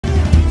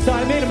So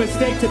I made a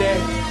mistake today,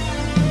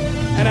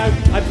 and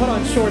I put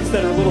on shorts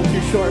that are a little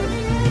too short.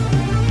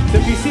 So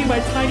if you see my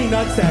tiny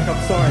nutsack,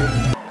 I'm sorry.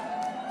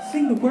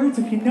 Sing the words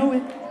if you know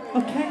it,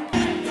 okay?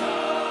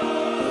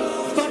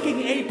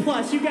 Fucking A+,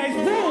 you guys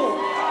rule!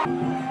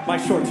 My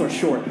shorts are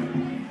short.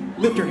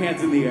 Lift your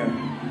hands in the air.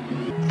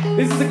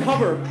 This is a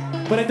cover,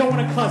 but I don't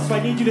want to cuss, so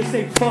I need you to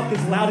say fuck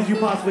as loud as you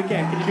possibly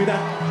can. Can you do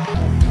that?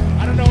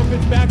 I don't know if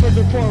it's backwards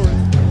or forwards.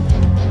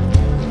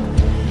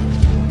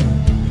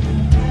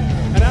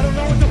 And I don't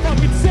know what to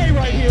fucking say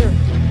right here.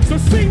 So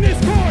sing this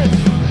chorus!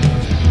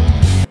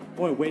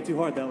 Boy, way too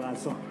hard that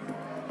last song.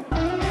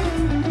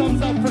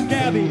 Thumbs up for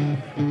Gabby.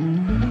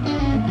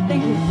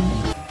 Thank you.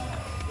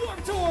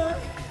 Warped Tour!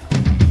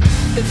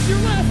 This is your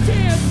last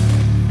chance!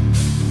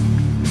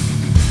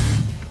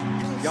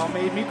 Y'all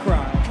made me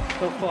cry.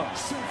 So fuck.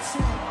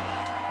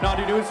 Nah,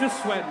 dude, it was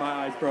just sweat in my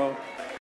eyes, bro.